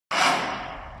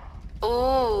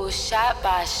was shot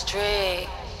by Stric.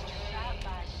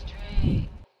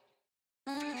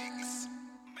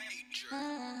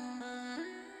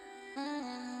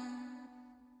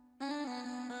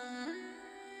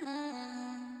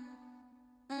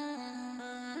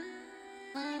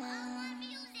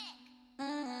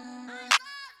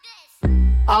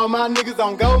 All my niggas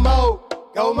on go mode,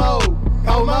 go mode,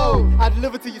 go mode. I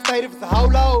deliver to your state if it's a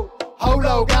holo,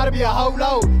 holo. Gotta be a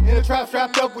holo. In a trap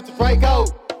strapped up with the Draco,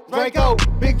 Draco,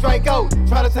 big Draco.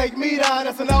 Try to take me down,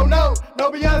 that's a no-no.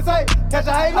 No Beyonce, catch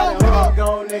a halo. I done walk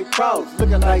on that cross,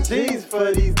 looking like Jesus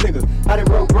for these niggas. I done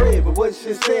broke bread, but what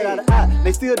shit said out of eye,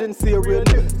 they still didn't see a real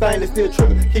nigga. Thing that still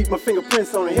trigger, keep my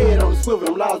fingerprints on the head, on the swivel.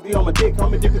 Them laws be on my dick,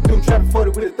 homie, dipping through traffic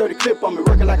 40 with a 30 clip on me,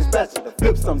 working like a spatula.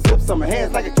 Flip some, zip some,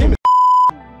 hands like a chemist.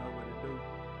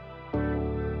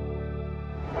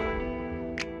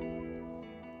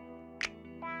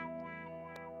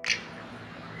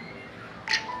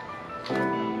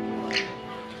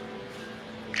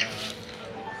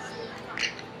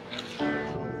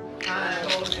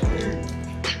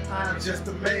 I'm just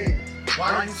a man.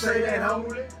 Why you say that,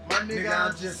 homie? My nigga,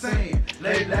 I'm just saying.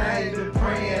 Lately I ain't been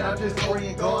praying, I'm just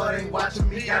praying God ain't watching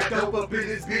me. Got dope up in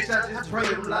this bitch, I just pray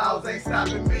them laws ain't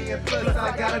stopping me. And plus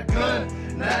I got a gun,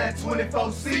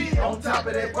 924C. On top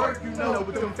of that work, you know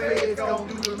what them feds gon'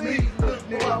 do to me. Look,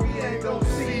 nigga, we ain't gon'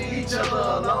 see each other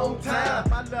a long time.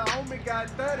 My little homie got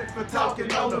 30 for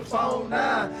talking on the phone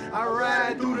now. I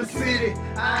ride through the city,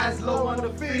 eyes low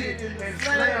undefeated. And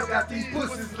Slam got these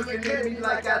pussies looking at me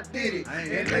like I did it.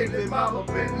 And lately mama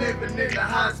been living in the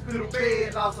hospital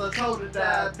bed, lost her total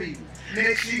diabetes.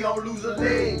 Next she gon' lose her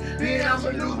leg, then I'ma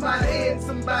lose my head, and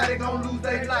somebody gon' lose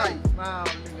their life. Wow,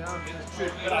 nigga, I'm just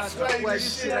tripping, but I swear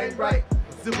this shit ain't right.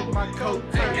 Zip up my coat,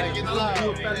 turn get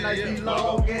loud. That night be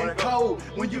long and cold.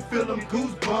 When you feel them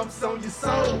goosebumps on your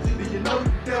soul, then you know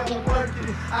the devil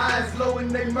working. Eyes low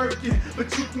and they murky,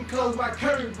 but you can close my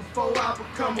curtain before I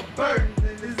become a burden.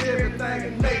 And there's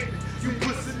everything in naked. You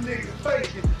pussy niggas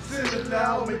faking. Send a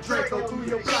loud and Draco through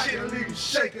your block and leave you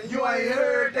shaking. You ain't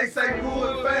heard they say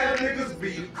poor bad niggas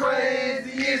be the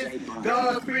craziest.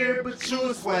 God fear, but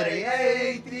you swear they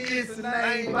atheists. And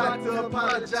I ain't about to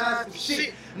apologize for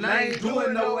shit. And I ain't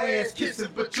doing no ass kissing,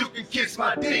 but you can kiss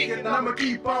my dick. And I'ma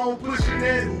keep on pushing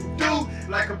that do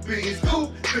like a big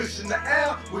scoop. Pushing the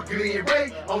air with Glenn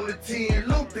Ray on the 10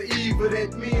 loop. The evil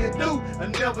that men do, I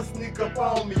never sneak up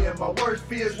on me. And my worst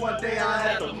fear is one day I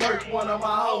have to murk one of my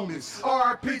homies.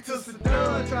 R.I.P. to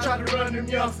Saddam, try to run them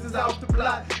youngsters off the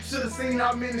block. Should've seen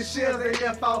how many shells they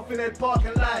left off in that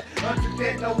parking lot. Until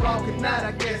that no walking night,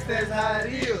 I guess that's how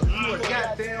it is. You a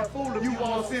goddamn fool if you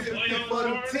want sympathy for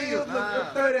them tears.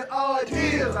 Look, 30 odd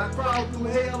years, I crawled through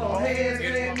hell on hands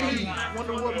and knees.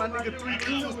 Wonder what my nigga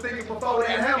 3Q was thinking before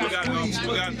that hammer squeeze.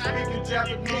 Must be speaking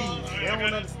Japanese. They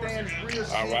don't understand this real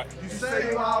shit. Right. You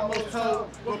say you almost told,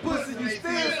 but pussy, you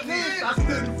still snitch. I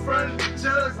stood in front of the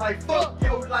judge like, fuck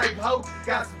your life, ho.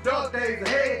 Got some dark days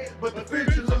ahead, but the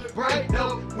future looks bright,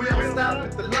 though. We don't stop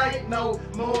at the light, no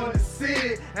more in the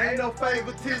city. Ain't no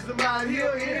favoritism out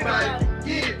here, anybody can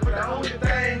get it. But the only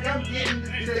thing I'm getting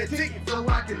is that ticket so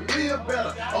I can live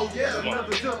better. Oh yeah,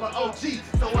 another jump of OG,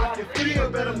 so I can feel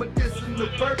better. Medicinal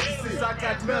purposes, I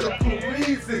got medical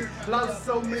reasons. Lost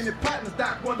so many partners,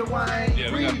 doc wonder why I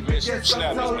ain't breathing. Guess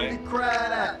I totally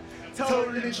cried out.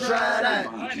 Totally dried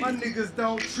out. My niggas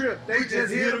don't trip, they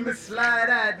just hit them and slide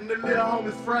out. And the little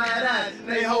homies fried out. And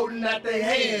they holding out their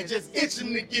hand, just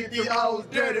itching to get these hoes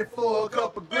dirty for a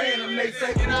couple grand. And they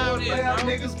say, y'all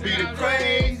niggas be the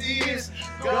craziest.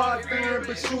 God fearing,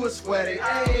 but you a sweaty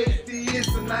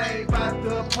atheist. And I ain't about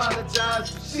to apologize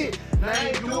for shit. And I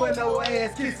ain't doing no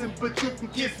ass kissing, but you can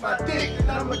kiss my dick. And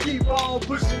I'ma keep on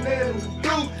pushing that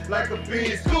through like a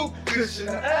big scoop. Pushing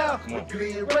the air with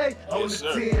Glenn Ray on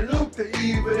the 10 loop. The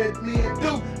evil that men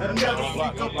do, I never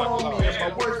sneak up on me. And my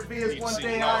worst fear is one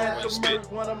day I have to murder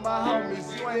one of my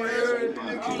homies. You ain't heard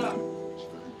nigga.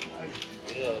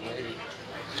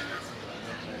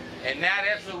 And now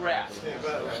that's a wrap.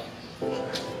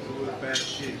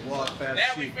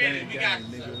 Now we finished. We got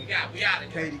out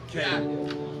of here.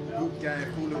 KDK, Boot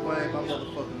Gang, Fooling Wayne, my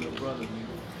motherfucking little brother, nigga.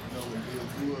 You know,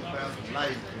 we do it fast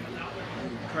life,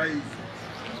 nigga. Crazy.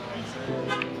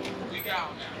 We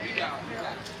got now. We got.